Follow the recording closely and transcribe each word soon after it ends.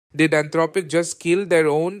Did Anthropic just kill their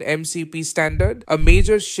own MCP standard? A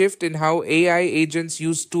major shift in how AI agents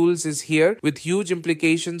use tools is here, with huge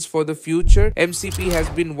implications for the future. MCP has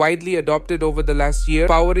been widely adopted over the last year,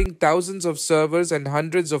 powering thousands of servers and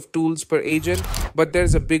hundreds of tools per agent. But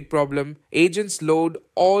there's a big problem. Agents load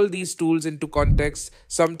all these tools into context,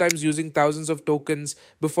 sometimes using thousands of tokens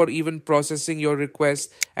before even processing your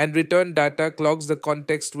request, and return data clogs the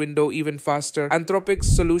context window even faster.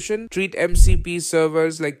 Anthropic's solution: treat MCP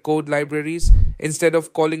servers like code libraries. Instead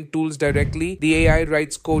of calling tools directly, the AI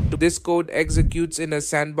writes code. This code executes in a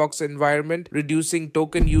sandbox environment, reducing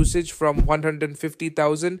token usage from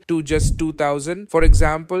 150,000 to just 2,000. For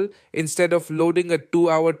example, instead of loading a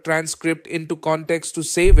 2-hour transcript into context to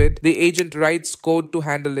save it, the agent writes code to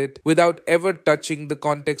handle it without ever touching the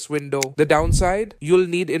context window. The downside: you'll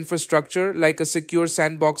need infrastructure like a secure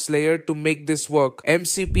sandbox layer to make this work.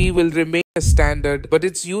 MCP will remain a standard, but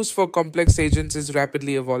its use for complex agents is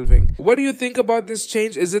rapidly evolving. What do you think about this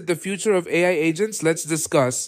change? Is it the future of AI agents? Let's discuss.